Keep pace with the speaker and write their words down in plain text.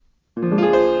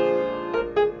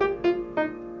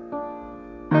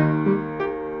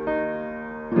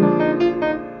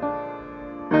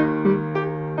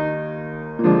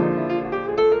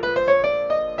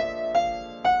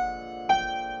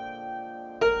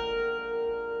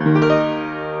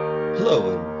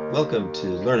Hello and welcome to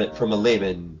Learn It from a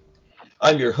Layman.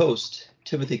 I'm your host,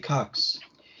 Timothy Cox,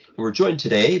 and we're joined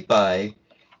today by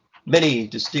many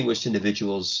distinguished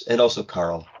individuals and also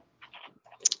Carl.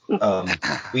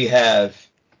 We have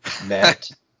Matt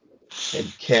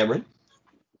and Cameron,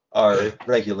 our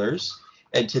regulars,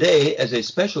 and today, as a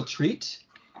special treat,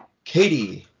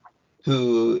 Katie,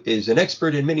 who is an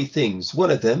expert in many things, one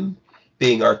of them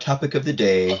being our topic of the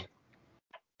day.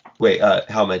 Wait,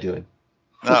 how am I doing?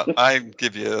 No, I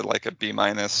give you like a B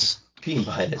minus. P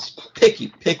minus.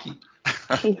 Picky.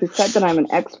 You said that I'm an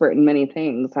expert in many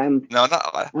things. No,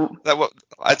 not Oh, that. What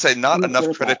I'd say, not I'm okay enough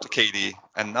with credit that. to Katie,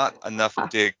 and not enough Ah,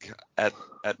 dig at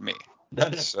me. Not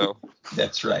enough. So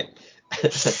That's right.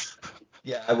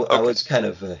 Yeah, I okay, was kind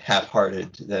of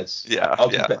half-hearted. yeah, I'll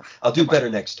do yeah, better. I'll do am I better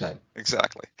next time.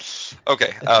 exactly?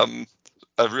 Okay,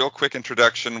 a real quick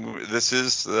introduction. This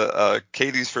is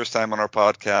Katie's first time on our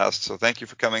podcast, so thank you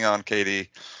for coming on,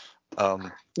 Katie.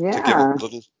 To give a yeah.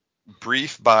 little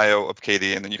brief bio of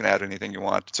Katie, and then you can add anything you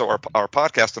want. So our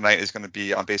podcast tonight is going to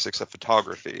be on basics of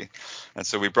photography, and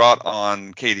so we brought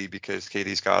on Katie because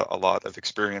Katie's got a lot of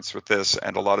experience with this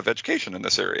and a lot of education in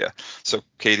this area. So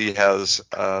Katie has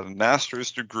a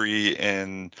master's degree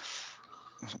in,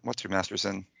 what's your master's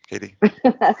in, Katie? I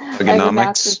have a Ergonomics.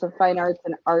 master's of fine arts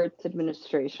and arts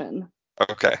administration.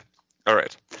 Okay, all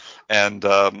right, and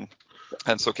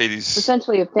so Katie's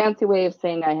Essentially, a fancy way of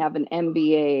saying I have an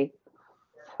MBA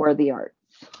for the arts.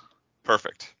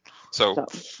 perfect. So So,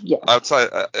 yes. outside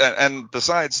and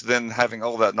besides then having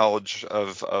all that knowledge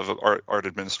of art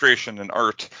administration and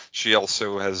art, she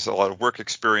also has a lot of work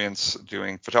experience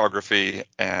doing photography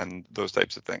and those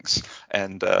types of things.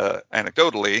 And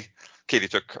anecdotally, Katie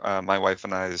took my wife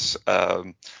and I's uh,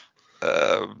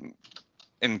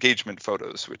 engagement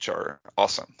photos, which are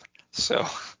awesome. So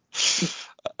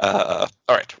all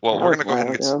right, well, That we're was going to a go ahead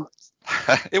while and ago.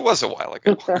 get it was a while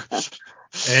ago.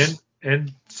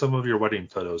 And some of your wedding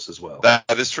photos as well. That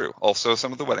is true. Also,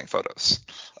 some of the wedding photos.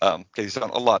 Katie's done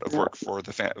a lot of Yeah. work for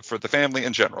the family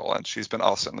in general, and she's been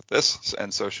awesome at this.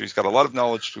 And so she's got a lot of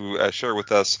knowledge to share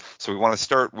with us. So we want to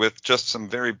start with just some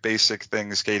very basic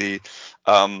things, Katie.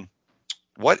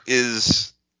 What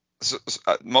is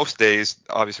most days?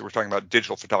 Obviously, we're talking about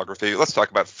digital photography. Let's talk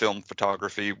about film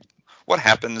photography. What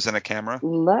happens in a camera?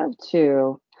 Love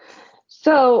to.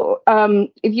 So,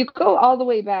 if you go all the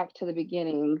way back to the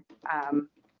beginning,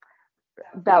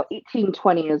 about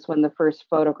 1820 is when the first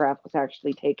photograph was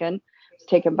actually taken. It was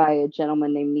taken by a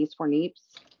gentleman named Nicephore Niepce.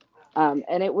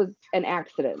 And it was an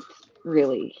accident,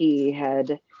 really. He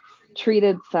had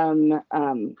treated some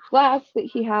glass that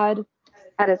he had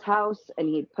at his house, and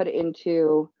he put it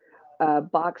into a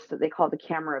box that they call the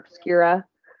camera obscura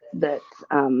that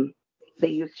they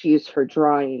used to use for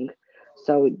drawing.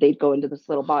 So they'd go into this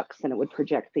little box, and it would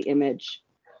project the image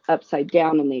upside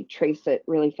down, and they'd trace it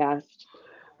really fast.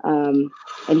 And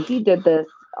he did this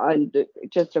on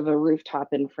just of a rooftop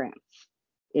in France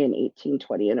in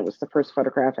 1820, and it was the first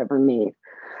photograph ever made.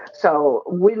 So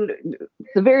when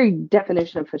the very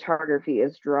definition of photography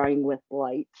is drawing with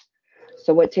light.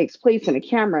 So what takes place in a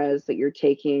camera is that you're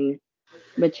taking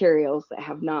materials that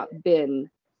have not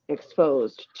been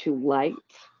exposed to light,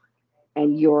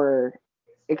 and you're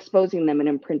exposing them and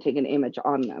imprinting an image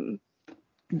on them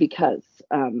because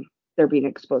they're being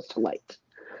exposed to light.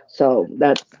 So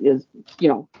that is,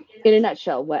 in a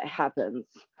nutshell, what happens.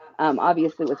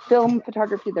 Obviously, with film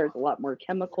photography, there's a lot more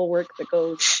chemical work that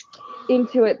goes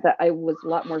into it that I was a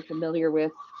lot more familiar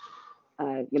with,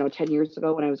 10 years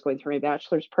ago when I was going through my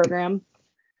bachelor's program.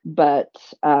 But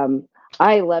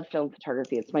I love film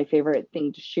photography. It's my favorite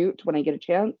thing to shoot when I get a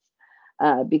chance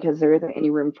because there isn't any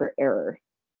room for error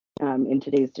in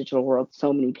today's digital world.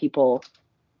 So many people,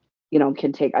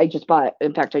 can take. I just bought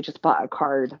a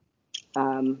card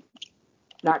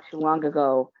not too long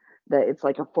ago that it's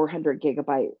like a 400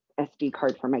 gigabyte SD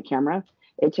card for my camera.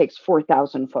 It takes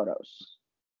 4,000 photos.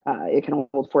 It can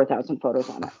hold 4,000 photos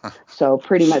on it. So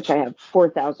pretty much I have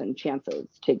 4,000 chances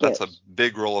to That's get a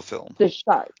big roll of film. the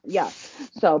shot. Yeah.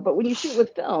 So, but when you shoot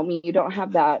with film, you don't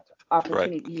have that Right.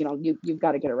 opportunity. You've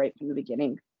got to get it right from the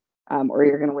beginning, or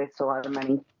you're going to waste a lot of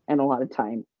money and a lot of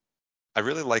time. I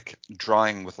really like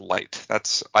drawing with light.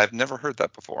 I've never heard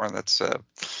that before, and that's a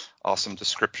awesome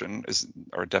description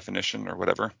or definition or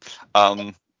whatever.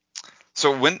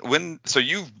 So when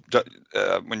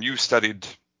you studied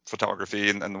photography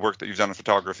and the work that you've done in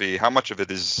photography, how much of it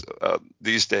is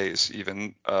these days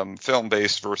even film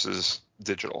based versus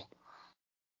digital?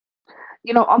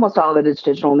 Almost all of it is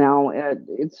digital now.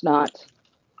 It's not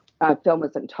film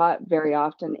isn't taught very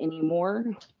often anymore,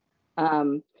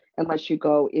 unless you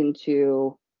go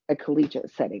into a collegiate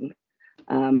setting.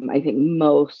 I think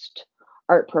most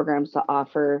art programs that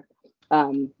offer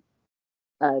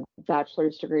a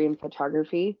bachelor's degree in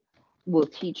photography will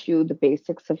teach you the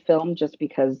basics of film, just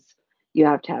because you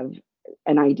have to have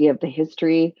an idea of the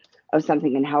history of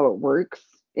something and how it works.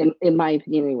 In my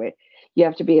opinion, anyway, you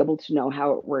have to be able to know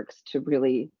how it works to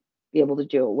really be able to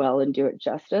do it well and do it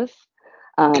justice.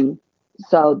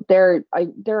 So there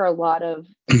are a lot of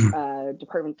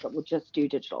departments that will just do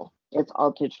digital. It's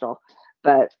all digital.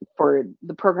 But for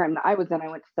the program that I was in, I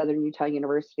went to Southern Utah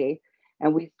University,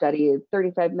 and we studied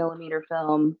 35 millimeter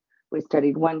film. We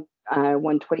studied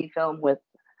 120 film with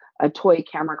a toy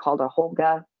camera called a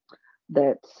Holga.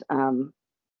 That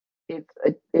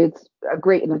it's a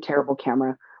great and a terrible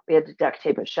camera. We had to duct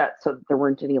tape it shut so that there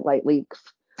weren't any light leaks.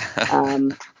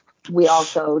 We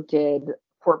also did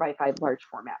 4x5 large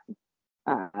format.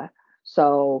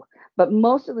 But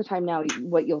most of the time now,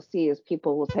 what you'll see is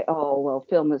people will say, "Oh, well,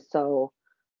 film is so,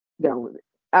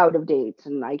 out of date,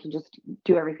 and I can just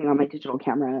do everything on my digital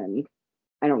camera, and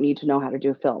I don't need to know how to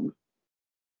do film,"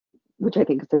 which I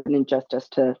think is an injustice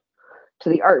to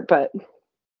the art. But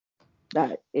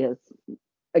that is,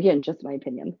 again, just my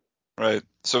opinion. Right.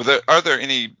 So are there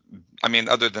any, I mean,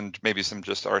 other than maybe some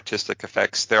just artistic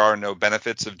effects, there are no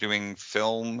benefits of doing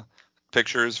film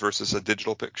pictures versus a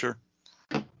digital picture?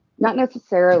 Not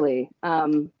necessarily.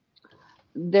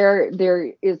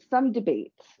 There is some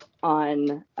debate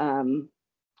on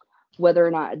whether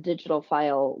or not a digital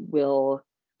file will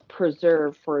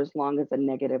preserve for as long as a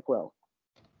negative will.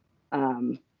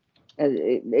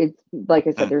 It's like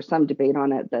I said, there's some debate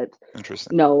on it that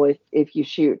no, if you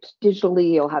shoot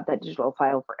digitally, you'll have that digital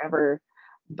file forever.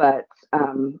 But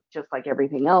just like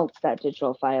everything else, that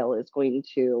digital file is going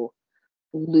to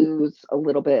lose a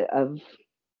little bit of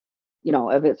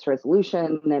of its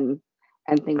resolution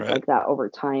and things like that over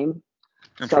time.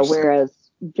 So whereas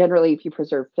generally, if you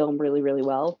preserve film really, really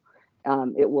well,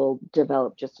 it will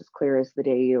develop just as clear as the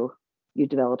day you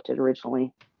developed it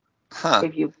originally.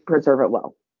 If you preserve it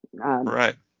well.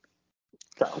 Right.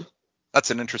 So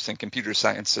that's an interesting computer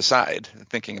science aside,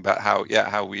 thinking about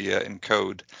how we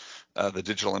encode the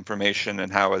digital information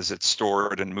and how is it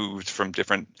stored and moved from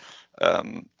different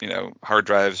hard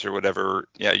drives or whatever.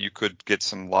 Yeah, you could get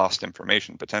some lost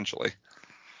information potentially.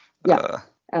 Yeah,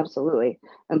 absolutely.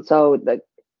 And so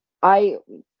a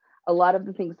lot of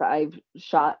the things that I've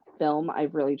shot film,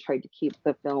 I've really tried to keep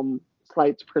the film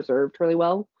slides preserved really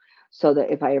well, so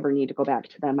that if I ever need to go back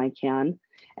to them, I can.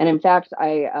 And in fact,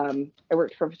 I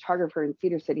worked for a photographer in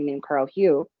Cedar City named Carl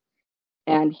Hugh,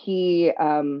 and he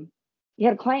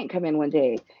had a client come in one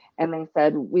day, and they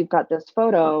said, "We've got this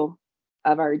photo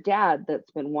of our dad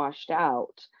that's been washed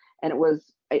out," and it was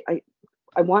I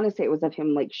want to say it was of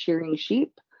him like shearing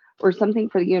sheep or something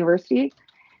for the university.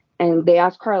 And they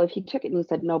asked Carl if he took it, and he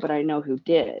said, "No, but I know who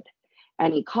did."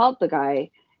 And he called the guy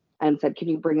and said, "Can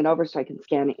you bring it over so I can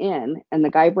scan it in?" And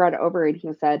the guy brought it over, and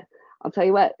he said, "I'll tell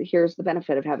you what, here's the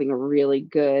benefit of having a really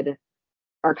good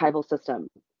archival system,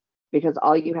 because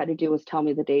all you had to do was tell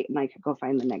me the date and I could go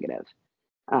find the negative,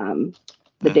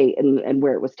 the date and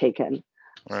where it was taken."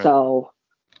 Right. So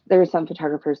there are some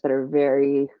photographers that are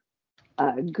very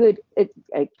good at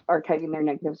archiving their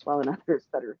negatives well, and others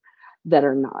that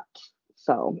are not.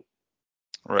 So.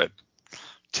 Right.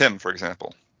 Tim, for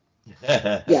example.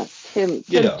 Yeah, Tim's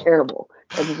terrible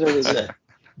at preserving it.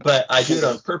 But I do it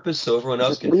on purpose so everyone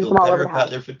else can feel better about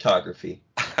their photography.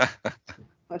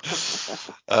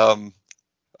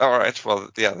 All right.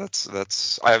 Well, yeah,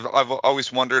 that's. I've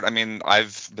always wondered. I mean,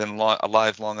 I've been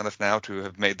alive long enough now to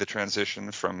have made the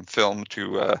transition from film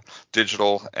to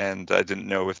digital, and I didn't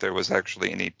know if there was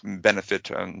actually any benefit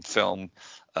on film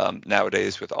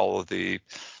nowadays with all of the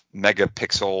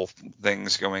megapixel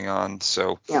things going on.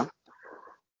 So yeah.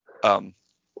 Well,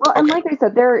 and like I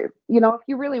said, if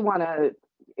you really want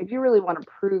to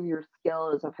prove your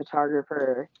skill as a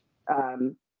photographer,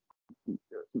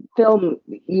 film,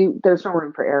 there's no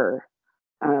room for error.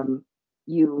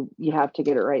 You have to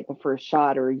get it right the first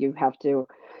shot, or you have to,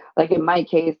 like in my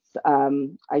case,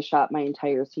 I shot my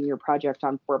entire senior project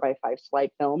on 4x5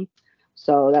 slide film.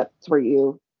 So that's where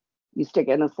you stick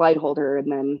it in a slide holder,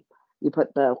 and then you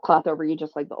put the cloth over you,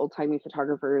 just like the old timey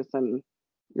photographers, and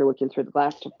you're looking through the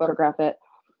glass to photograph it.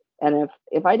 And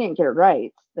if I didn't get it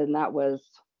right, then that was,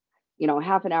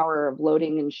 half an hour of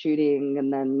loading and shooting,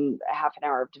 and then a half an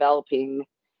hour of developing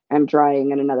and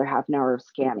drying, and another half an hour of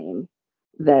scanning.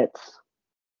 That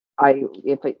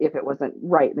if it wasn't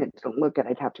right and it didn't look good,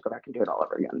 I'd have to go back and do it all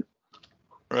over again.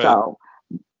 Right.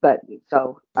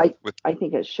 So I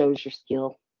think it shows your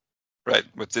skill. Right.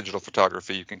 With digital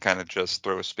photography, you can kind of just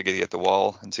throw spaghetti at the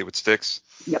wall and see what sticks.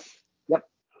 Yep.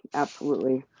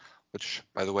 Absolutely. which,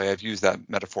 by the way, I've used that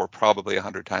metaphor probably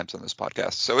 100 times on this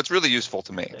podcast. So it's really useful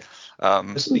to me.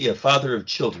 Must be a father of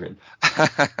children.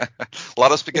 A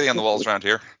lot of spaghetti on the walls around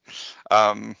here.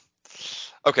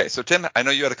 Okay, so Tim, I know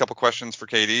you had a couple questions for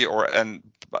Katie, and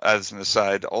as an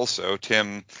aside, also,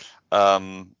 Tim,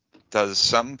 do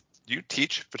you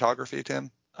teach photography, Tim?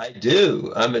 I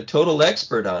do. I'm a total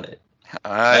expert on it.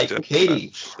 Like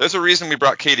Katie. There's a reason we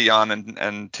brought Katie on,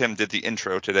 and Tim did the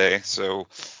intro today. So,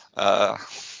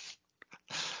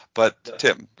 but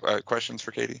Tim, questions for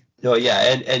Katie? Oh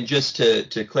yeah, and just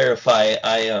to clarify,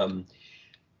 I'm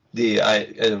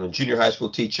a junior high school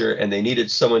teacher, and they needed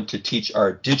someone to teach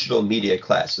our digital media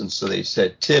class, and so they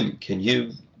said, Tim, can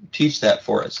you teach that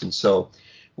for us? And so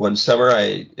one summer,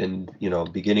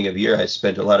 beginning of year, I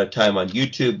spent a lot of time on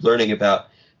YouTube learning about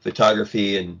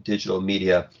photography and digital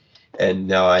media, and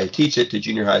now I teach it to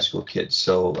junior high school kids.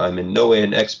 So I'm in no way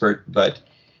an expert, but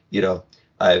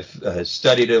I've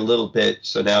studied it a little bit,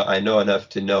 so now I know enough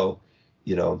to know,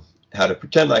 how to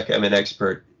pretend like I'm an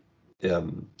expert.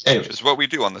 Anyway. Which is what we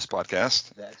do on this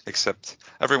podcast, except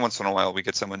every once in a while we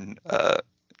get someone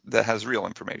that has real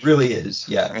information. Really is,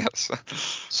 yeah. Yes.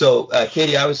 So,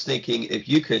 Katie, I was thinking if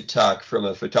you could talk from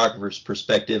a photographer's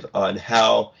perspective on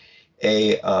how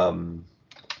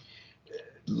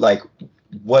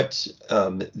what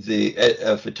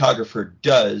a photographer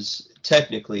does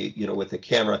technically, with a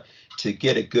camera to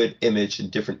get a good image in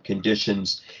different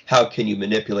conditions. How can you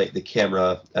manipulate the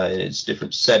camera in its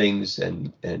different settings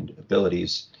and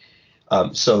abilities?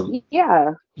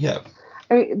 Yeah.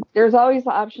 I mean, there's always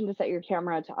the option to set your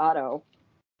camera to auto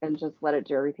and just let it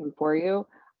do everything for you.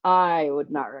 I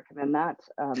would not recommend that.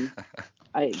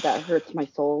 That hurts my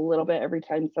soul a little bit every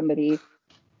time somebody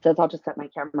says, I'll just set my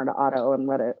camera to auto and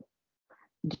let it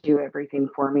do everything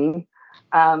for me.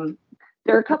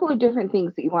 There are a couple of different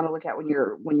things that you want to look at when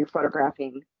you're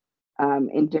photographing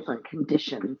in different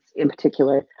conditions in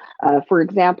particular. For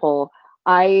example,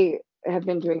 I have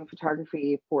been doing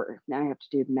photography now I have to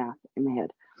do the math in my head.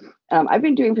 I've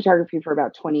been doing photography for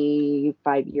about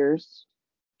 25 years,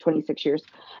 26 years.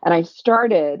 And I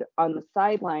started on the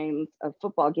sidelines of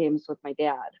football games with my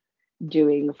dad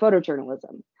doing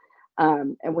photojournalism.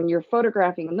 And when you're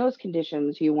photographing in those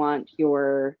conditions, you want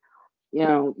your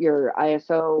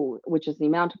ISO, which is the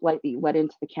amount of light that you let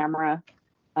into the camera,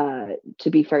 to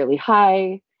be fairly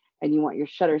high, and you want your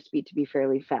shutter speed to be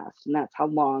fairly fast. And that's how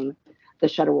long the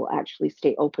shutter will actually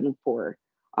stay open for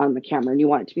on the camera. And you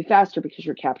want it to be faster because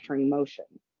you're capturing motion.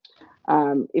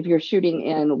 If you're shooting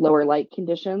in lower light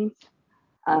conditions,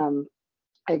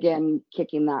 again,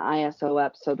 kicking that ISO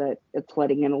up so that it's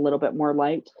letting in a little bit more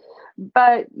light.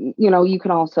 But, you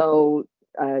can also,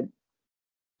 I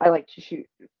like to shoot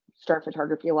star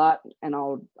photography a lot, and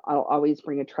I'll always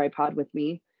bring a tripod with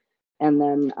me, and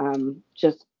then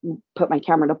just put my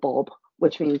camera to bulb,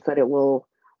 which means that it will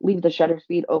leave the shutter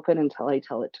speed open until I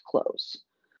tell it to close.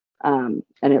 And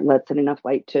it lets in enough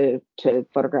light to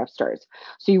photograph stars.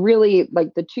 So you really,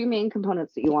 like, the two main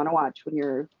components that you want to watch when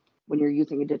you're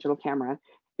using a digital camera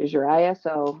is your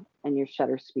ISO and your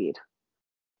shutter speed.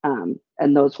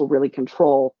 And those will really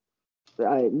control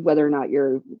whether or not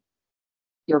your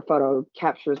photo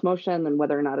captures motion and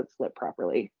whether or not it's lit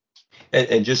properly.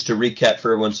 And just to recap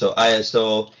for everyone, so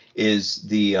ISO is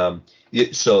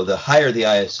so the higher the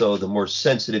ISO, the more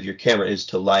sensitive your camera is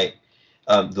to light.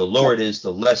 The lower it is,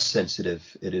 the less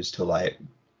sensitive it is to light,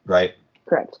 right?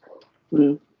 Correct.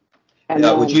 Mm-hmm. And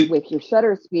then with your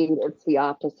shutter speed, it's the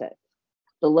opposite.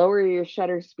 The lower your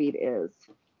shutter speed is,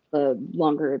 the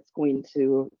longer it's going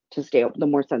to stay open, the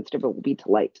more sensitive it will be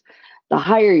to light. The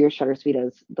higher your shutter speed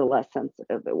is, the less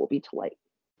sensitive it will be to light.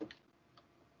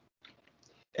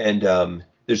 And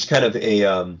there's kind of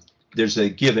there's a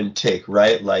give and take,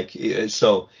 right? Like,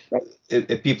 so right.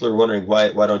 If people are wondering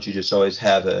why don't you just always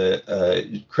have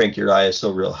a crank your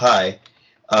ISO real high,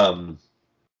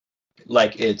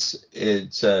 like it's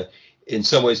in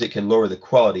some ways it can lower the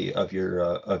quality of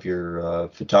your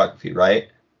photography, right?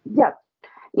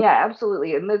 Yeah,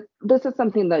 absolutely. And this is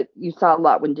something that you saw a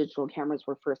lot when digital cameras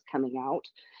were first coming out,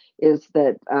 is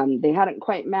that they hadn't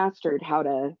quite mastered how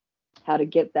to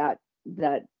get that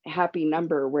happy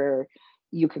number where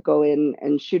you could go in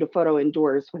and shoot a photo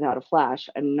indoors without a flash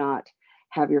and not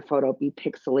have your photo be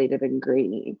pixelated and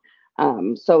grainy.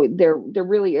 So there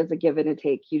really is a give and a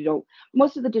take.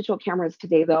 Most of the digital cameras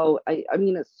today, though, I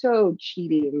mean, it's so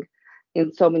cheating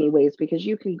in so many ways, because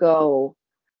you can go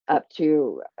up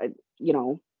to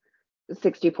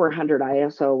 6400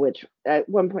 ISO, which at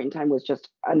one point in time was just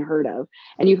unheard of,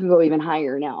 and you can go even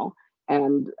higher now,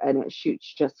 and it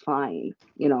shoots just fine.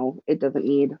 It doesn't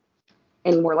need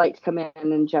any more lights come in,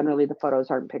 and generally the photos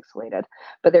aren't pixelated.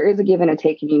 But there is a give and a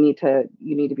take, and you need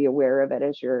to be aware of it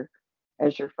as you're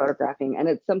photographing. And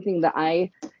it's something that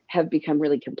I have become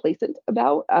really complacent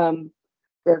about.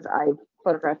 As I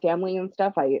photograph family and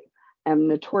stuff, I am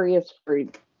notorious for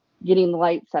getting the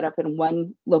light set up in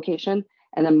one location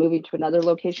and then moving to another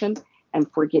location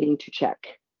and forgetting to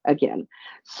check again.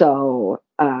 So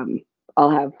I'll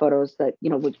have photos that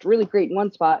looked really great in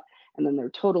one spot, and then they're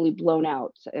totally blown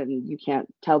out, and you can't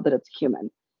tell that it's human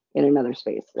in another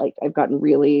space. Like, I've gotten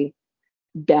really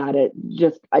bad at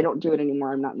I don't do it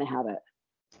anymore. I'm not in the habit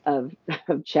of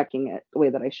checking it the way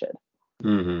that I should.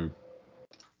 Mm-hmm.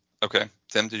 Okay.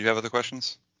 Tim, did you have other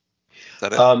questions? Is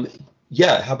that it?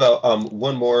 Yeah. How about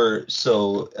one more?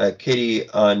 So, Katie,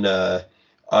 on a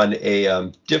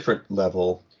different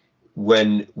level,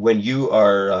 when you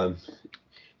are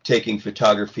taking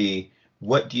photography,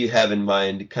 what do you have in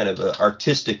mind, kind of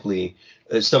artistically,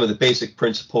 some of the basic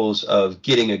principles of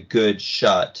getting a good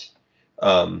shot?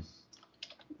 How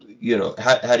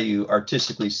do you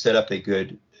artistically set up a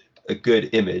good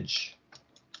image?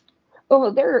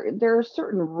 Oh, there are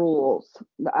certain rules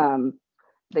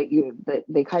that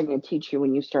they kind of teach you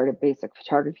when you start a basic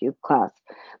photography class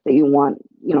that you want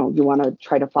to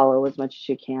try to follow as much as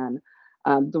you can.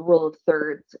 The rule of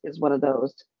thirds is one of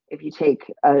those. If you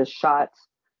take a shot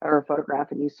or a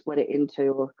photograph and you split it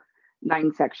into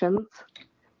 9 sections,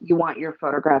 you want your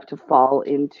photograph to fall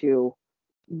into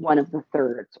one of the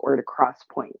thirds, or to cross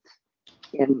points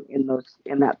in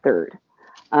that third.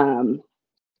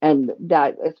 And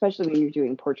that, especially when you're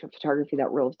doing portrait photography,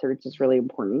 that rule of thirds is really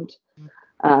important,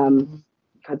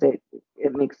 because it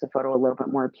makes the photo a little bit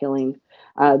more appealing.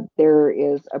 There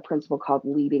is a principle called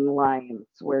leading lines,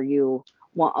 where you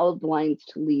want all of the lines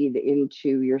to lead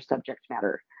into your subject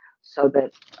matter, so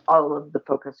that all of the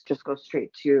focus just goes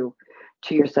straight to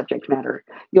your subject matter.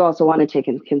 You also want to take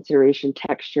into consideration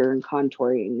texture and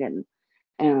contouring,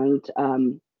 and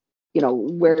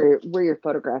where you're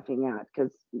photographing at,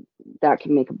 because that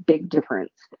can make a big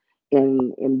difference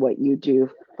in what you do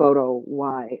photo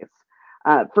wise.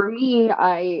 For me,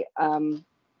 I've kind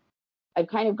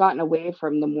of gotten away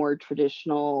from the more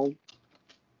traditional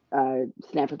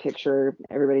snap a picture,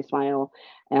 everybody smile,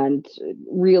 and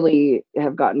really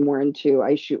have gotten more into,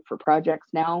 I shoot for projects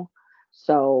now.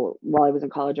 So while I was in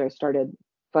college, I started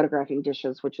photographing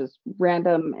dishes, which is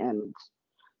random, and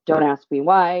don't ask me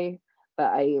why, but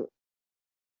I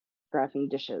photographing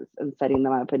dishes and setting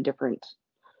them up in different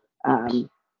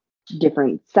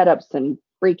setups and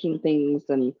breaking things.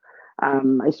 And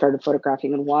I started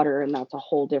photographing in water, and that's a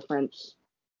whole different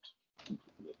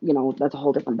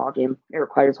ballgame. It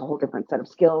requires a whole different set of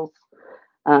skills.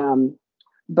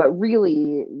 But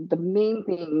really, the main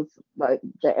things that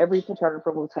every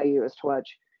photographer will tell you is to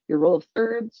watch your rule of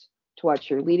thirds, to watch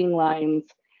your leading lines,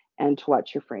 and to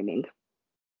watch your framing.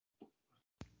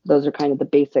 Those are kind of the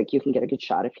basic. You can get a good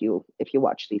shot if you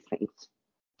watch these things.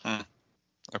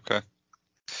 Okay.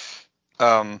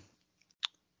 And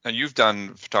you've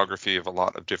done photography of a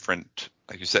lot of different,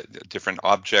 like you said, different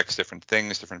objects, different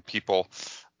things, different people.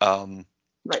 Right.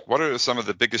 What are some of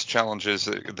the biggest challenges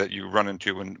that you run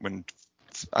into when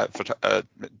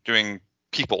doing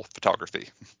people photography?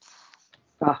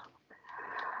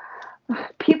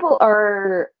 People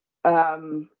are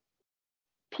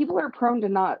prone to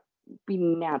not be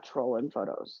natural in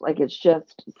photos. Like, it's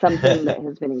just something that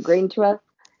has been ingrained to us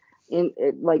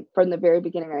like from the very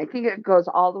beginning. I think it goes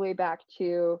all the way back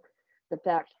to the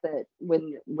fact that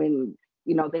when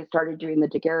they started doing the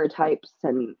daguerreotypes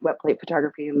and wet plate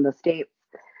photography in the States,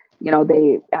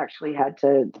 they actually had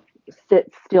to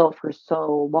sit still for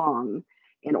so long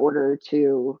in order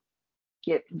to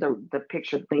get the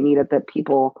picture that they needed, that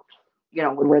people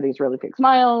would wear these really big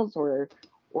smiles, or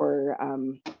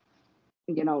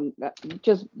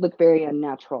just look very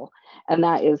unnatural. And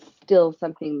that is still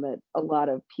something that a lot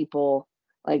of people,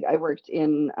 like, I worked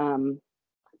in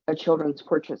a children's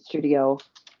portrait studio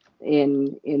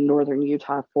in northern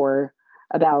Utah for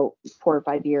about 4 or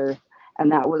 5 years,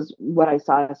 and that was what I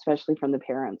saw, especially from the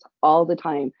parents, all the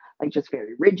time, like, just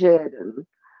very rigid, and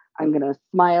I'm gonna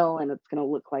smile and it's gonna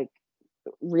look like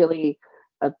really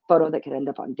a photo that could end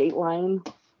up on Dateline.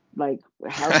 Like,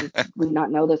 how did we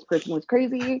not know this person was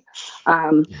crazy?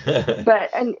 But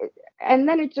and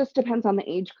then it just depends on the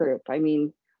age group. I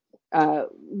mean,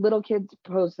 little kids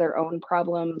pose their own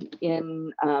problem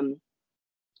in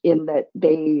that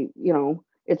they,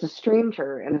 it's a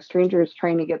stranger, and a stranger is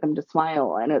trying to get them to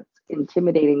smile, and it's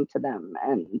intimidating to them,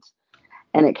 and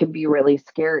it can be really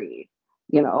scary,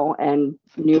 and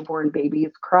newborn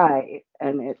babies cry,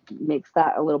 and it makes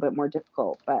that a little bit more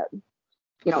difficult. But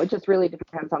it just really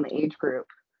depends on the age group.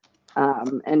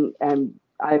 And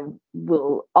I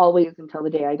will always, until the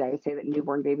day I die, say that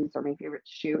newborn babies are my favorite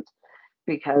to shoot,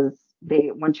 because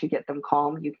once you get them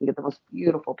calm, you can get the most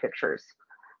beautiful pictures.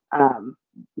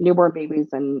 Newborn babies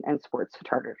and sports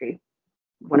photography.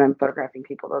 When I'm photographing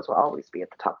people, those will always be at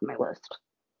the top of my list.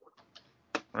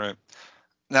 Right.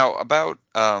 Now, about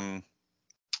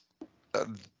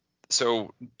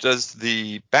so does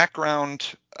the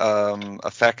background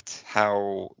affect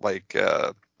how, like,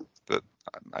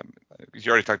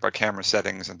 you already talked about camera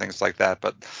settings and things like that,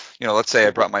 but let's say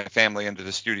I brought my family into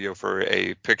the studio for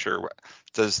a picture.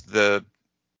 Does the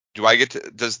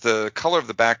color of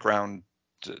the background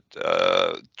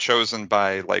chosen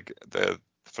by, like, the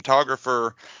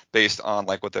photographer based on,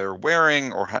 like, what they're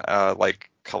wearing, or like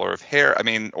color of hair? I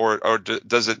mean, or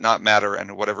does it not matter,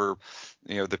 and whatever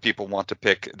the people want to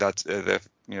pick, that's the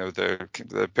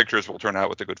pictures will turn out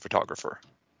with a good photographer?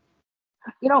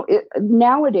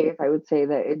 Nowadays I would say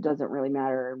that it doesn't really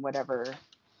matter. Whatever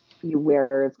you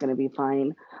wear is going to be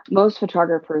fine. Most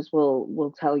photographers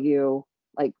will tell you,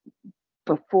 like,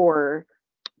 before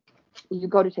you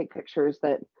go to take pictures,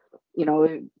 that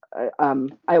I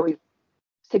always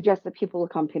suggest that people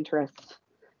look on Pinterest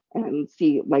and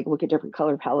see, like, look at different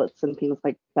color palettes and things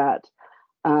like that.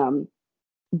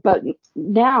 But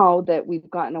now that we've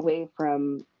gotten away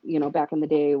from, back in the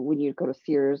day when you'd go to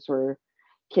Sears or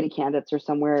Kitty Candidates or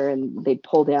somewhere, and they'd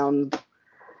pull down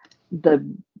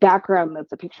the background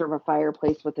that's a picture of a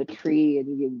fireplace with a tree,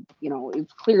 and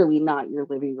it's clearly not your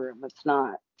living room. It's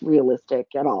not realistic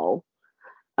at all.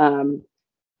 And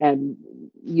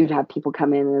you'd have people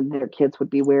come in and their kids would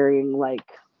be wearing, like,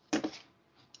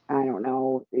 I don't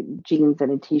know, jeans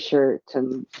and a t-shirt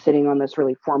and sitting on this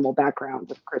really formal background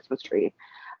with a Christmas tree.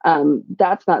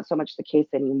 That's not so much the case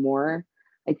anymore.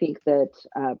 I think that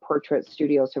portrait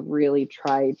studios have really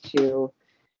tried to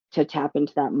tap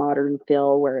into that modern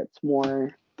feel, where it's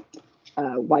more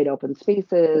wide open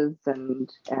spaces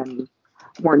and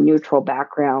more neutral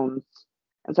backgrounds.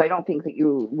 And so I don't think that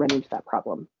you run into that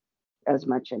problem as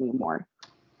much anymore.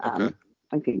 Okay.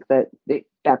 I think that the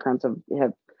backgrounds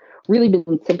have really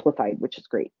been simplified, which is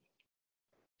great.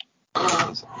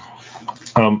 If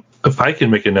I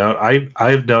can make a note,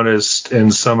 I've noticed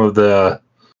in some of the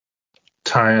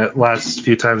last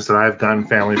few times that I've done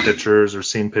family pictures or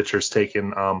seen pictures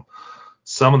taken,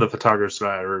 some of the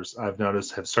photographers I've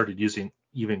noticed have started using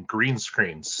even green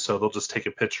screens. So they'll just take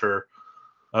a picture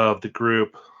of the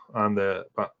group on a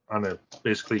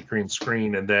basically green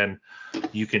screen, and then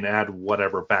you can add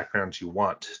whatever background you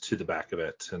want to the back of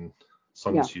it, and as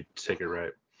long as you take it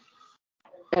right.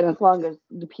 And as long as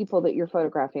the people that you're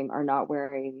photographing are not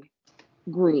wearing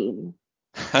green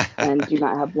and do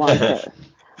not have blonde hair.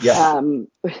 Yeah.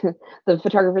 The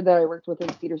photographer that I worked with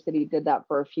in Cedar City did that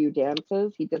for a few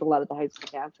dances. He did a lot of the high school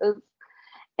dances.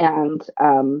 And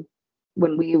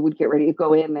when we would get ready to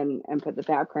go in and put the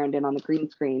background in on the green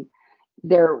screen,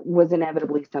 there was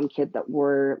inevitably some kid that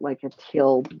wore, like, a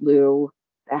teal blue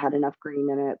that had enough green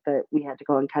in it that we had to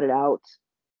go and cut it out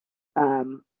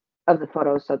of the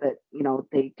photo so that,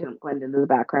 they didn't blend into the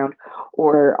background.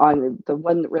 Or on the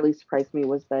one that really surprised me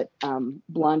was that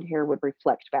blonde hair would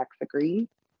reflect back the green.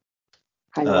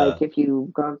 Kind of like if you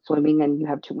go swimming and you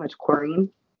have too much chlorine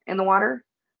in the water,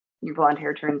 your blonde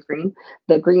hair turns green.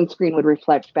 The green screen would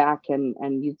reflect back,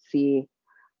 and you'd see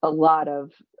a lot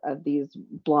of these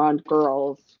blonde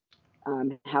girls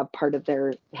have part of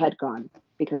their head gone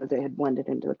because it had blended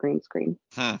into the green screen.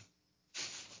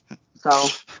 So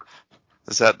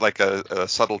is that like a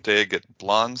subtle dig at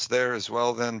blondes there as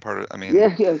well then?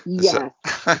 Yes.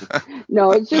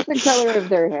 No, it's just the color of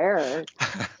their hair.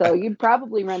 So you'd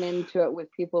probably run into it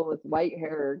with people with white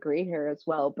hair or gray hair as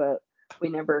well, but we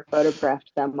never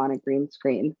photographed them on a green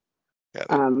screen.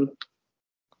 And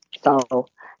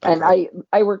I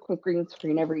work with green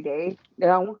screen every day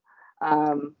now,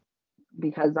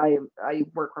 because I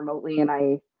work remotely, and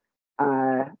I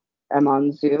am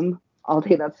on Zoom all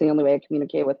day. That's the only way I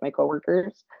communicate with my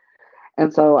coworkers.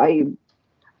 And so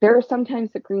there are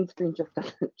sometimes the green screen just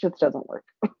doesn't work.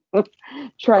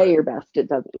 Try your best. It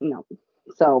doesn't,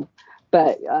 So,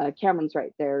 but Cameron's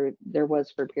right. There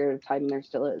was, for a period of time, and there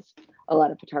still is, a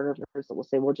lot of photographers that will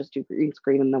say, we'll just do green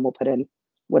screen and then we'll put in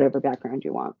whatever background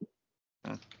you want.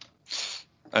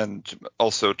 And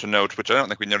also to note, which I don't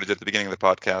think we noted at the beginning of the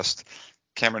podcast,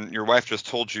 Cameron, your wife just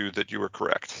told you that you were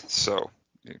correct. So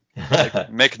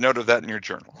make note of that in your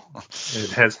journal.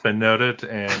 It has been noted,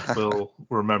 and we'll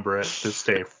remember it this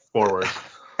day forward.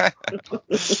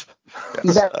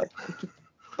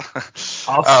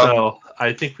 Also,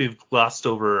 I think we've glossed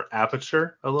over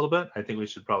aperture a little bit. I think we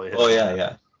should probably hit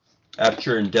yeah.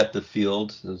 Aperture and depth of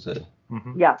field is a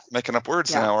Mm-hmm. Yeah. Making up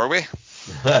words Yeah. now, are we?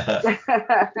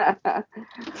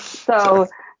 So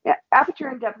yeah, aperture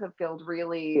and depth of field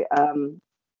really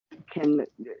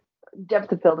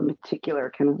depth of field in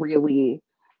particular can really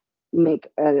make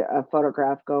a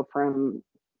photograph go from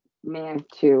meh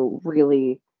to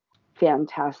really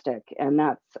fantastic. And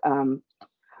that's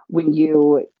when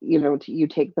you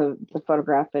take the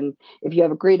photograph, and if you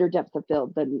have a greater depth of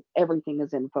field, then everything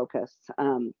is in focus.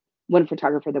 One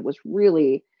photographer that was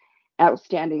really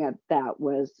outstanding at that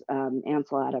was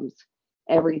Ansel Adams.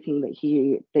 Everything that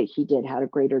he did had a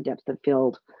greater depth of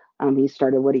field. He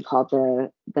started what he called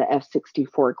the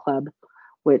F64 Club,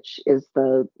 which is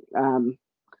the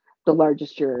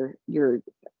largest your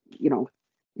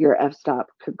f-stop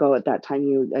could go at that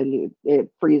time.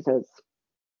 It freezes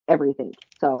everything.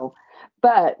 So,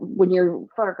 but when you're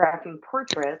photographing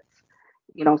portraits,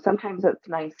 sometimes it's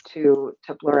nice to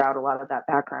blur out a lot of that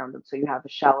background, and so you have a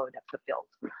shallow depth of field,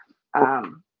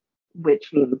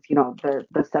 which means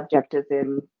the subject is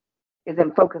in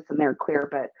focus and they're clear,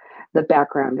 but the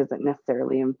background isn't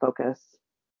necessarily in focus,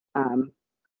 and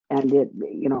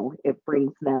it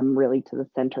brings them really to the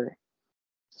center.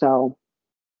 So,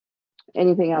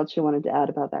 anything else you wanted to add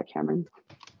about that, Cameron?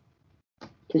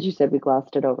 Because you said we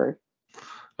glossed it over.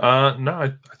 No,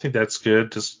 I think that's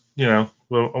good. Just, I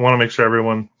want to make sure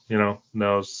everyone,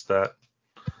 knows that.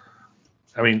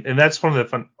 I mean, and that's one of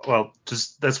the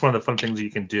that's one of the fun things you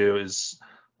can do is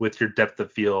with your depth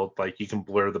of field, like you can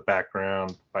blur the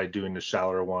background by doing the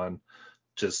shallower one,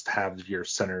 just have your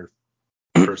center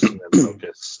person in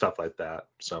focus, stuff like that.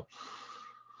 So.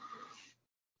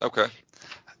 Okay.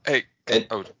 Hey,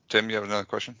 Tim, you have another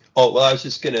question? Oh, well, I was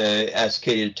just going to ask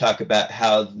Katie to talk about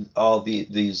how all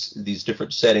these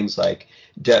different settings like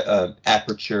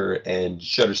aperture and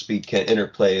shutter speed can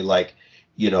interplay. Like,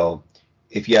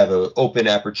 if you have an open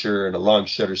aperture and a long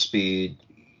shutter speed,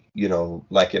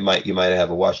 like you might have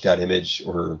a washed out image,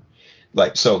 or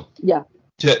like so. Yeah.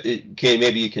 Katie,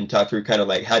 maybe you can talk through kind of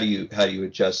like how do you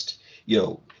adjust,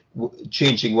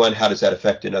 changing one, how does that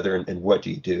affect another, and what do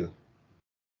you do?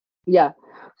 Yeah.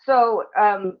 So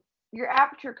your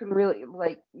aperture can really,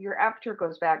 your aperture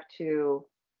goes back to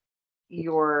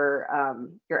your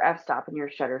f-stop and your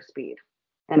shutter speed.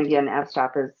 And again,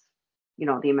 f-stop is,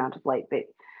 the amount of light that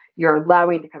you're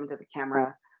allowing to come to the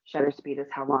camera. Shutter speed is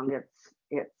how long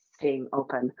it's staying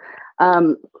open.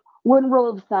 One rule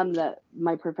of thumb that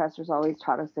my professors always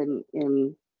taught us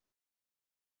in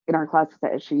our classes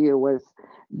at SUU was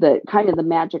the kind of the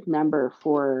magic number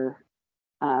for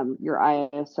your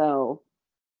ISO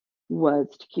was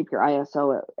to keep your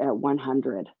ISO at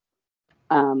 100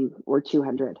 or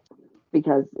 200,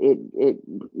 because it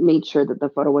made sure that the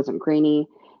photo wasn't grainy,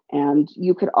 and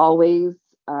you could always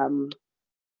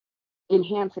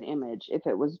enhance an image. If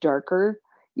it was darker,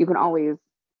 you can always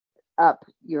up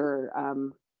your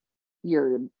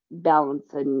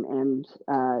balance and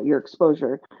your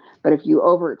exposure. But if you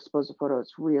overexpose a photo,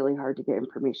 it's really hard to get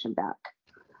information back.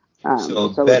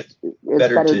 So it's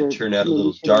better to turn out a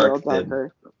little dark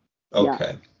than.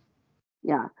 Okay.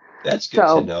 Yeah. That's good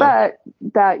to know. But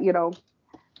that,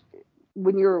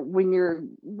 when you're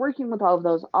working with all of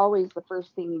those, always the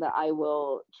first thing that I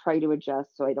will try to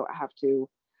adjust, so I don't have to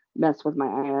mess with my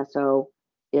ISO,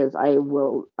 is I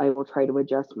will try to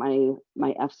adjust my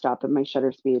f-stop and my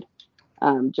shutter speed,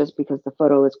 just because the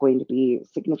photo is going to be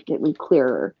significantly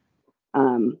clearer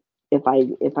if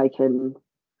I can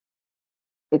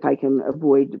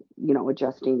avoid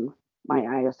adjusting my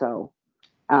ISO.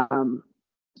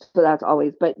 So that's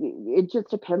always, but it just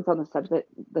depends on the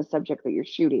subject that you're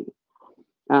shooting.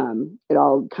 It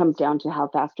all comes down to how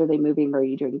fast are they moving. Are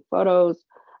you doing photos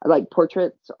like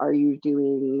portraits? Are you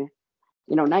doing,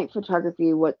 night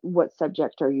photography? What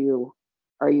subject are you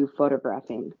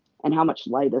photographing, and how much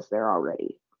light is there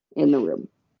already in the room?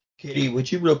 Katie,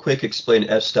 would you real quick explain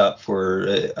f-stop for,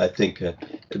 I think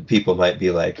people might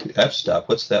be like, f-stop,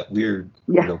 what's that weird,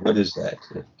 what is that?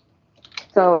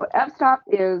 So f-stop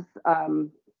is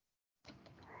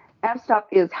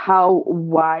how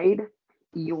wide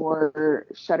your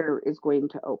shutter is going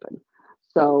to open.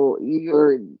 So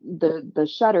the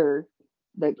shutter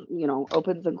that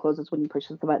opens and closes when you push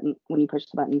the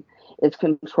button. It's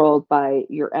controlled by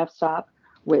your f-stop,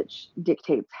 which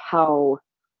dictates how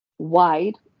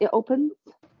wide it opens,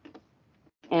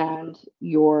 and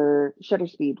your shutter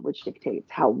speed, which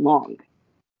dictates how long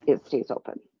it stays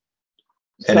open.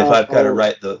 And if I've got it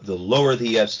right, the lower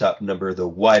the f-stop number, the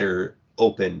wider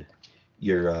open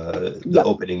your the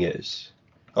opening is.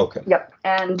 Okay. Yep.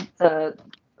 And the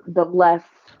less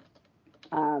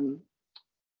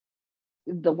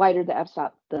the wider the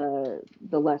f-stop, the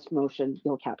less motion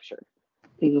you'll capture.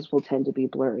 Things will tend to be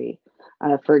blurry.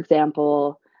 For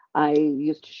example, I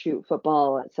used to shoot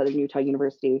football at Southern Utah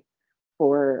University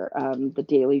for the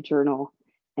Daily Journal,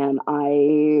 and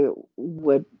I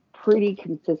would pretty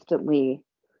consistently,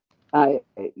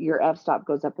 your f-stop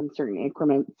goes up in certain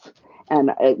increments, and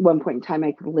at one point in time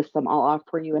I could list them all off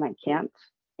for you, and I can't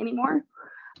anymore.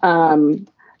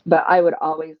 But I would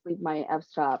always leave my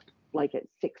f-stop like at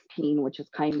 16, which is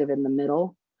kind of in the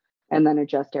middle, and then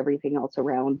adjust everything else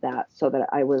around that so that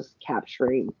I was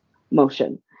capturing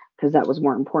motion, because that was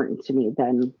more important to me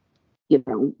than,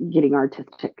 getting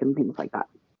artistic and things like that.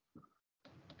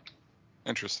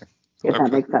 Interesting. If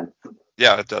that makes sense.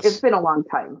 Yeah, it does. It's been a long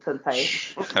time since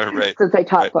Right. since I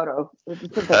taught Right. photo,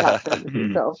 since I taught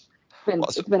photography, so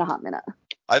it's been a hot minute.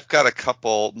 I've got a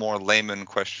couple more layman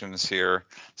questions here.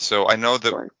 So I know that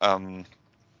Sure.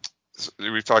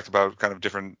 we've talked about kind of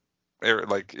different,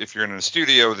 like if you're in a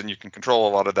studio, then you can control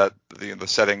a lot of that, the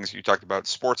settings. You talked about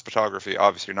sports photography.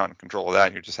 Obviously, you're not in control of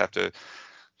that. You just have to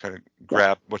kind of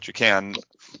grab what you can.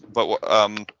 But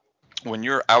when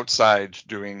you're outside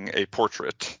doing a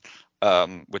portrait,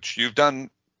 which you've done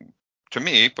to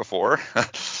me before,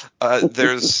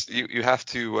 there's you have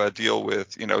to deal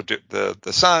with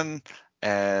the sun,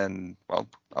 and well,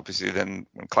 obviously then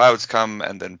when clouds come,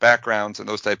 and then backgrounds and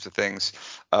those types of things.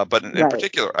 But in Right.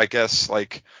 particular, I guess,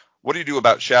 like, what do you do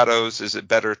about shadows? Is it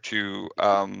better to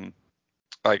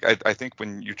like I think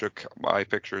when you took my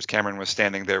pictures, Cameron was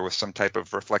standing there with some type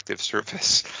of reflective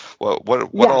surface. Well,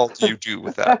 what all do you do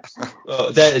with that?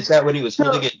 Is that when he was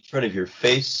holding it in front of your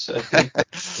face, I think?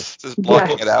 Just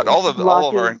blocking it out. All of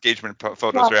our engagement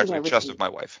photos are actually everything. just of my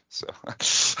wife. So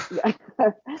Yeah.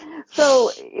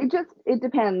 So it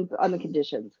depends on the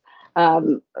conditions.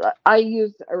 I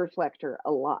use a reflector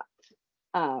a lot,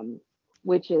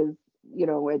 which is,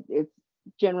 it's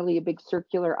generally a big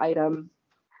circular item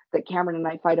that Cameron and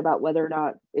I fight about whether or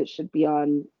not it should be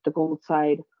on the gold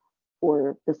side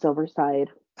or the silver side.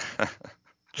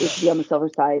 It should be on the silver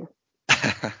side.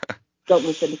 Don't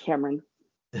listen to Cameron.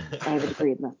 I have a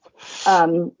degree in this.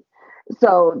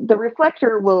 So the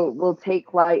reflector will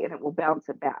take light and it will bounce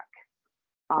it back,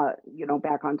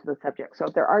 back onto the subject. So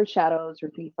if there are shadows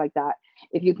or things like that,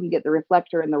 if you can get the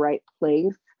reflector in the right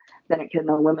place, then it can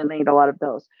eliminate a lot of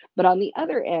those. But on the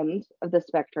other end of the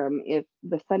spectrum, if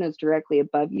the sun is directly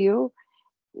above you,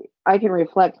 I can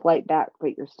reflect light back,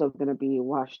 but you're still going to be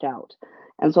washed out.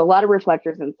 And so a lot of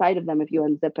reflectors inside of them, if you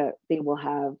unzip it, they will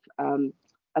have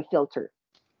a filter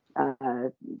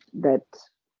that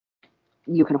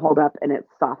you can hold up, and it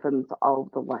softens all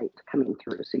of the light coming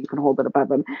through. So you can hold it above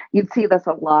them. You'd see this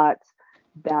a lot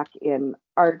back in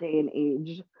our day and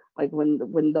age, like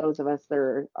when those of us that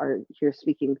are here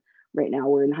speaking right now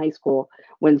were in high school,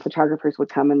 when photographers would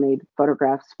come and they'd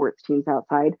photograph sports teams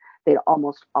outside, they'd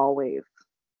almost always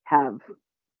have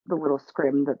the little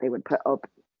scrim that they would put up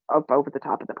over the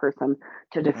top of the person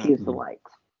to diffuse the light.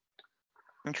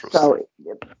 Interesting. So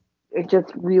it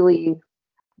just really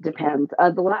depends.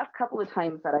 The last couple of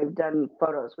times that I've done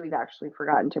photos, we've actually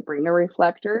forgotten to bring a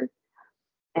reflector,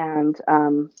 and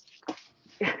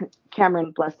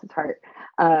Cameron, bless his heart,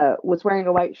 was wearing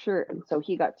a white shirt, and so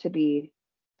he got to be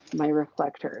my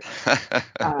reflector.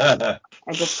 I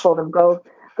just told him, go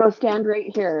stand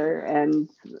right here, and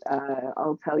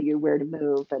I'll tell you where to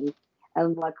move, and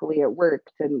luckily it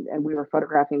worked, and we were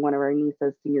photographing one of our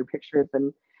niece's senior pictures,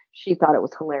 and she thought it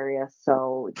was hilarious,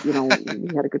 so we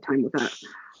had a good time with that.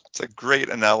 It's a great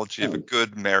analogy of a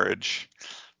good marriage.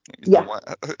 Yeah.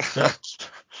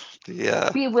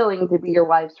 Be willing to be your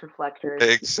wife's reflector.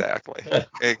 Exactly.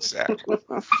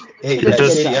 Hey,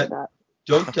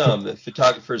 don't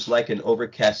photographers like an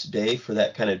overcast day for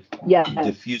that kind of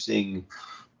diffusing?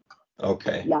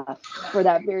 Okay. Yeah, for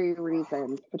that very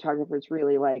reason, photographers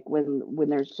really like when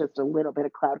there's just a little bit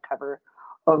of cloud cover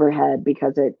overhead,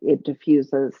 because it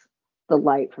diffuses the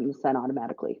light from the sun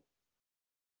automatically.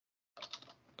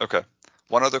 Okay.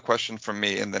 One other question from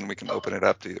me, and then we can open it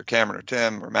up to either Cameron or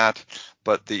Tim or Matt.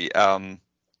 But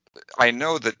I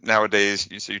know that nowadays,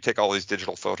 you take all these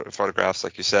digital photographs,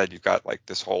 like you said, you've got like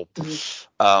this whole,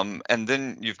 and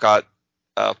then you've got,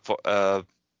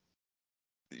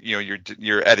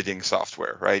 your editing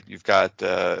software, right? You've got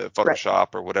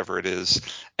Photoshop or whatever it is.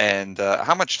 And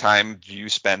how much time do you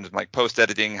spend in like post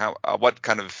editing? What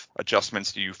kind of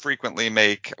adjustments do you frequently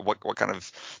make? What kind of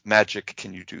magic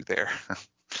can you do there?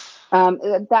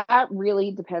 That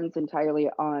really depends entirely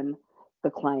on the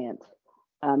client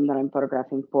that I'm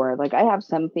photographing for. Like, I have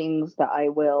some things that I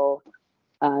will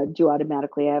do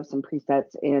automatically. I have some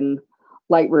presets in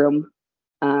Lightroom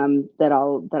that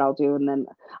I'll do, and then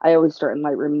I always start in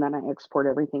Lightroom, and then I export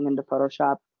everything into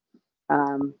Photoshop.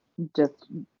 I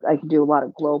can do a lot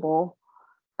of global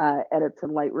edits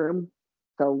in Lightroom.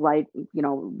 So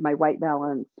my white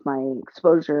balance, my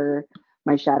exposure,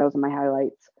 my shadows, and my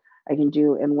highlights, I can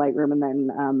do in Lightroom and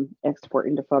then export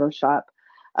into Photoshop.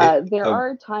 There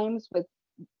are times with.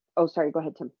 Oh, sorry. Go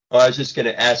ahead, Tim. I was just going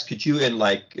to ask, could you in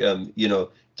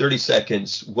 30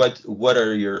 seconds, what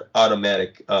are your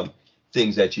automatic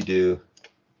things that you do?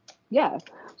 Yeah.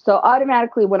 So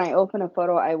automatically when I open a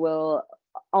photo, I will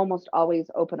almost always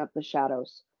open up the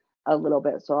shadows a little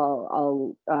bit.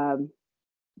 So I'll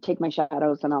take my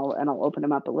shadows and I'll open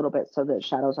them up a little bit so the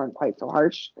shadows aren't quite so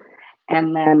harsh.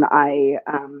 And then I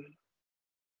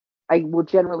will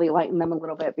generally lighten them a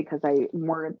little bit because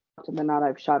more often than not,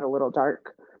 I've shot a little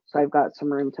dark. So I've got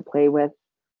some room to play with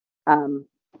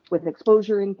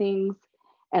exposure and things.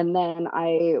 And then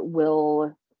I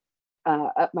will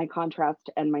up my contrast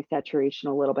and my saturation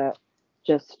a little bit,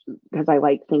 just because I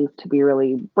like things to be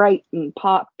really bright and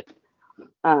pop.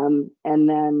 And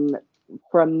then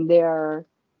from there,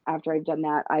 after I've done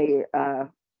that, I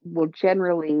will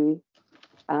generally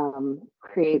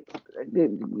create,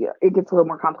 it gets a little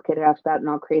more complicated after that, and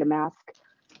I'll create a mask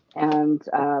and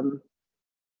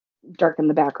darken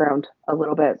the background a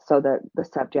little bit so that the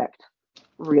subject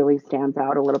really stands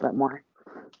out a little bit more.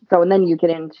 So, and then you get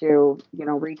into,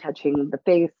 retouching the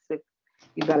face. If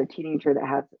you've got a teenager that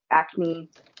has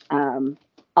acne, I'll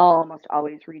almost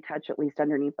always retouch at least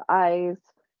underneath the eyes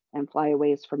and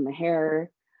flyaways from the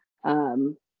hair.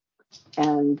 Then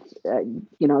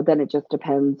it just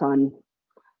depends on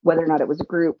whether or not it was a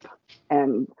group.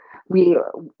 And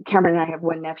Cameron and I have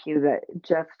one nephew that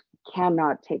just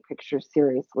cannot take pictures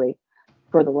seriously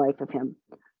for the life of him.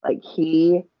 Like,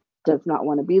 he does not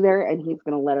want to be there, and he's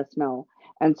going to let us know.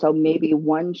 And so maybe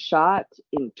one shot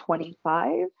in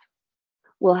 25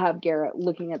 will have Garrett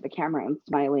looking at the camera and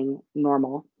smiling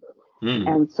normal.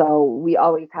 And so we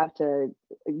always have to,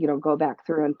 go back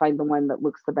through and find the one that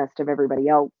looks the best of everybody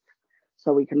else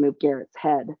so we can move Garrett's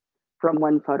head from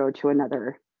one photo to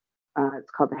another.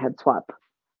 It's called the head swap.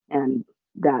 And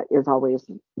that is always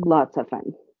lots of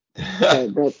fun. So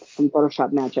that's some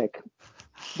Photoshop magic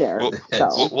there.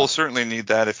 We'll certainly need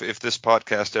that if this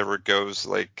podcast ever goes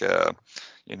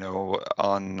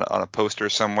on a poster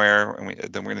somewhere, and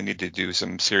then we're going to need to do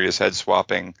some serious head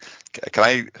swapping. Can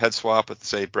I head swap with,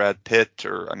 say, Brad Pitt,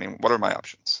 or what are my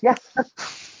options? Yeah,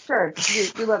 sure.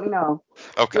 You let me know.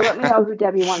 Okay. You let me know who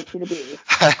Debbie wants you to be,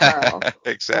 Carl.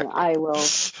 Exactly.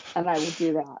 And I will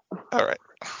do that. All right.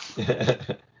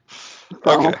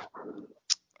 So, okay.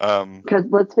 Because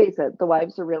let's face it, the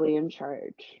wives are really in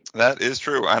charge. That is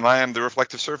true, and I am the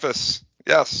reflective surface.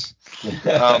 Yes.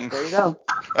 There you go.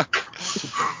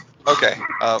 Okay.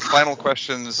 Final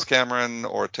questions, Cameron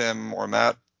or Tim or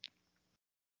Matt?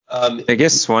 I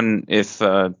guess one, if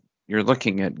you're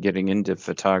looking at getting into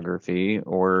photography,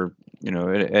 or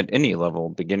at any level,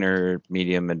 beginner,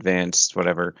 medium, advanced,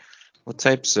 whatever, what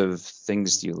types of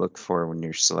things do you look for when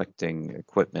you're selecting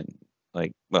equipment,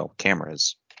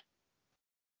 cameras?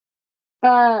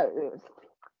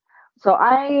 So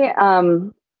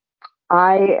I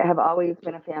have always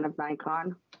been a fan of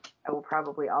Nikon. I will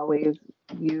probably always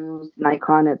use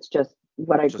Nikon. It's just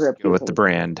what I grew up using. With the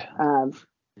brand.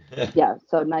 Yeah,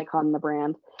 so Nikon, the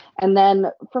brand. And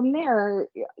then from there,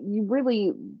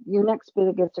 your next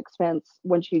biggest expense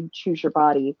once you choose your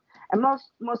body, and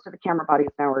most of the camera bodies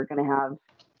now are going to have,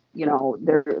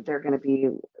 they're going to be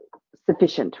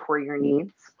sufficient for your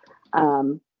needs.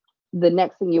 The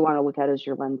next thing you want to look at is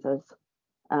your lenses.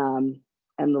 And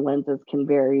the lenses can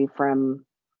vary from,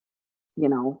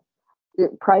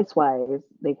 price-wise,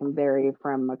 they can vary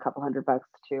from a couple $100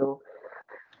 to,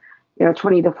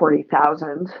 20 to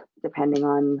 40,000, depending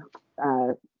on,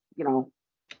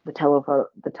 the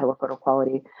telephoto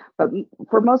quality. But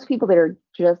for most people that are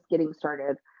just getting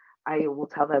started, I will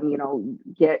tell them,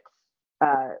 get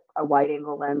a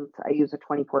wide-angle lens. I use a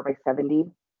 24 by 70,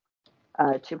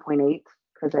 2.8,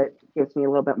 because it gives me a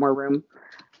little bit more room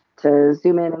to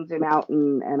zoom in and zoom out,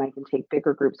 and I can take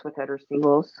bigger groups with it or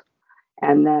singles.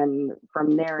 And then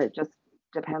from there, it just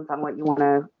depends on what you want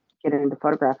to get into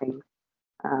photographing.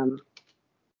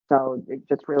 So it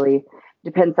just really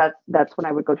depends. That's when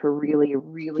I would go to a really,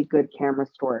 really good camera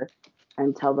store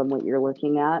and tell them what you're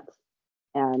looking at,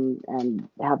 and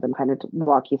have them kind of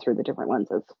walk you through the different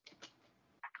lenses.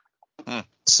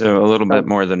 So a little bit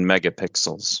more than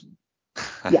megapixels.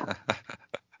 Yeah.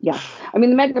 Yeah. I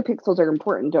mean, the megapixels are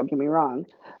important, don't get me wrong,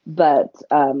 but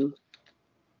a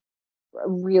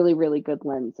really, really good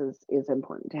lens is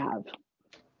important to have.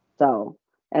 So,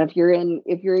 and if you're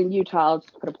in Utah, I'll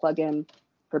just put a plug in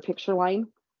for Pictureline.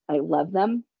 I love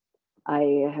them.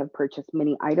 I have purchased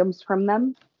many items from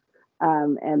them.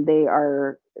 and they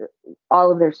are,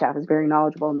 all of their staff is very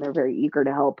knowledgeable, and they're very eager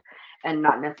to help, and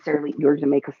not necessarily eager to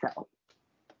make a sale.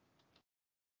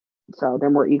 So they're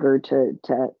more eager to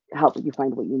help you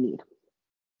find what you need.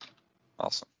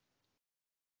 Awesome.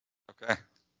 Okay.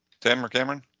 Tim or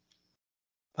Cameron?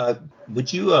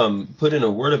 Would you put in a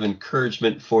word of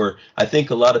encouragement for? I think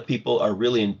a lot of people are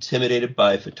really intimidated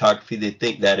by photography. They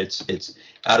think that it's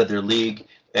out of their league,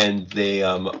 and they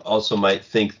also might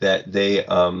think that they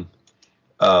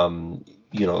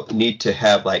need to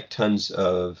have like tons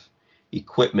of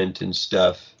equipment and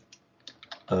stuff.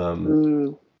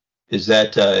 Is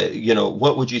that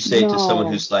what would you say to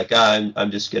someone who's like, I'm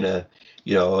just gonna,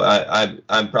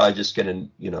 I'm probably just gonna,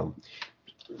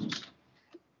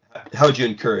 how would you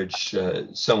encourage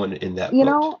someone in that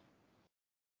boat?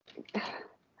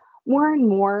 More and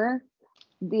more,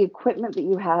 the equipment that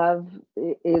you have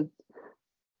is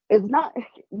not,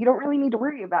 you don't really need to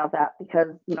worry about that,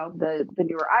 because the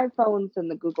newer iPhones and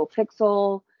the Google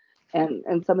Pixel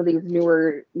and some of these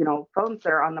newer phones that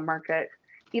are on the market,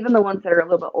 even the ones that are a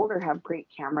little bit older, have great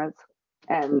cameras,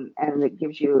 and it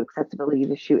gives you accessibility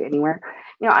to shoot anywhere.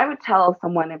 I would tell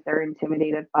someone, if they're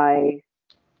intimidated by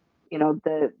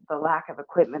the lack of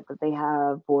equipment that they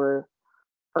have or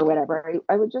whatever,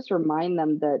 I would just remind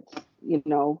them that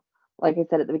like I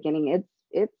said at the beginning,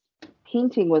 it's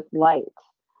painting with light.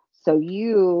 So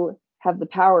you have the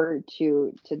power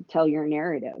to tell your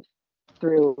narrative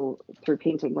through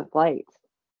painting with light,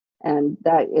 and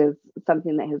that is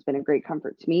something that has been a great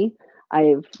comfort to me.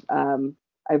 I've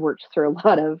worked through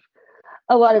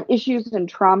a lot of issues and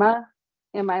trauma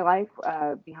in my life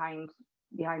behind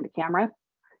the camera,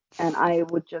 and I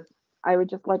would just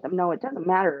let them know it doesn't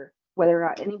matter whether or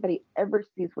not anybody ever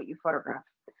sees what you photograph,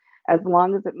 as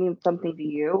long as it means something to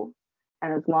you.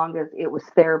 And as long as it was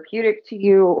therapeutic to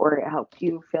you, or it helped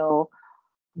you feel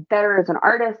better as an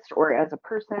artist or as a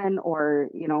person, or,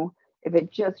 if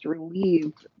it just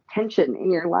relieved tension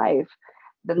in your life,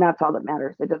 then that's all that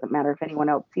matters. It doesn't matter if anyone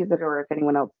else sees it or if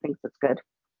anyone else thinks it's good.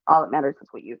 All that matters is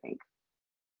what you think.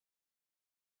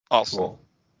 Awesome. Cool.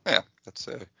 Yeah, that's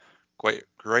a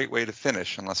great way to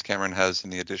finish, unless Cameron has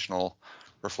any additional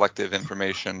reflective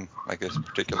information, like this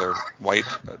particular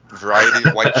variety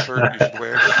of white shirt you should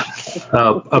wear.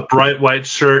 A bright white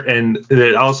shirt, and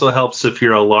it also helps if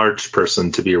you're a large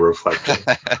person to be reflective.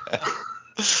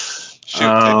 Shoot, take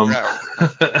her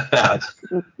out.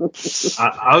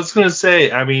 I was going to say,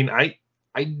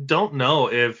 I don't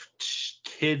know if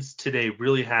kids today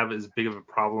really have as big of a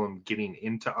problem getting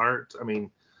into art.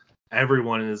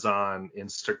 Everyone is on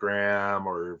Instagram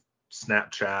or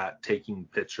Snapchat taking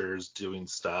pictures, doing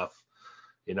stuff,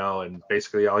 and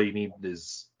basically all you need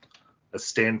is a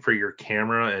stand for your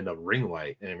camera and a ring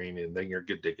light. And then you're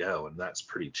good to go, and that's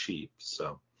pretty cheap.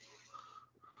 So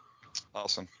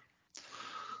awesome.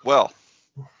 Well,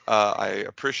 I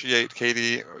appreciate,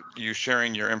 Katie, you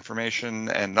sharing your information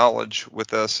and knowledge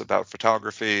with us about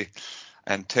photography,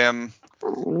 and Tim,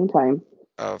 anytime,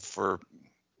 for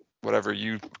whatever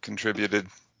you contributed.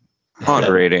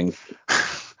 Moderating.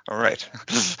 All right.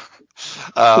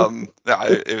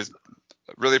 It was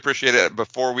really appreciate it.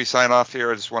 Before we sign off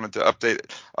here, I just wanted to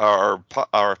update our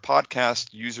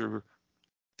podcast user.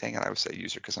 Dang it, I would say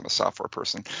user because I'm a software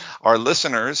person. Our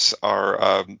listeners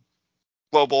are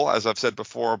global, as I've said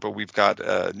before, but we've got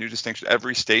a new distinction.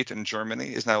 Every state in Germany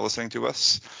is now listening to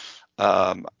us.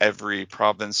 Every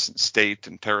province, state,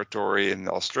 and territory in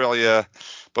Australia,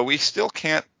 but we still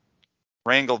can't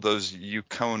wrangle those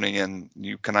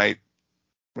Yukonite,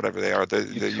 whatever they are,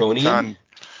 the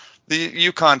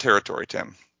Yukon territory,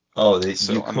 Tim. Oh, the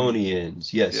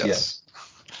Yukonians. Yes.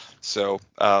 So,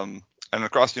 and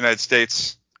across the United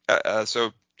States.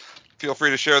 So feel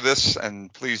free to share this,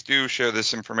 and please do share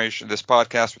this information, this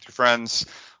podcast, with your friends.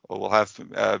 We'll have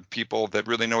people that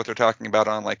really know what they're talking about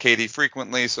on, like Katie,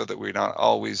 frequently, so that we're not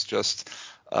always just,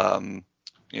 listening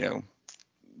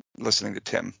to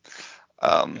Tim.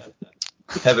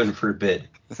 Heaven forbid.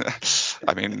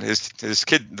 His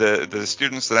kid, the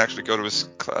students that actually go to his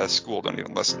school don't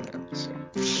even listen to him. So.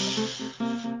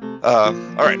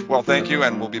 All right. Well, thank you,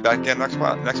 and we'll be back again next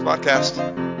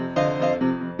podcast.